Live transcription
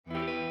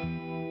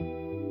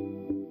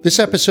This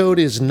episode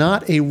is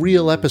not a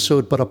real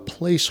episode, but a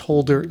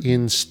placeholder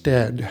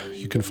instead.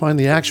 You can find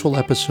the actual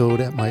episode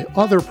at my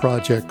other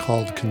project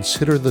called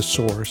Consider the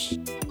Source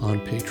on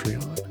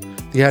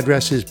Patreon. The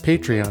address is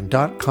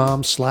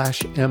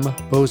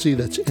patreon.com/mbozzi.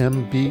 That's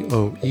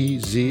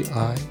Mbozei.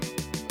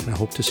 And I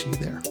hope to see you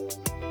there.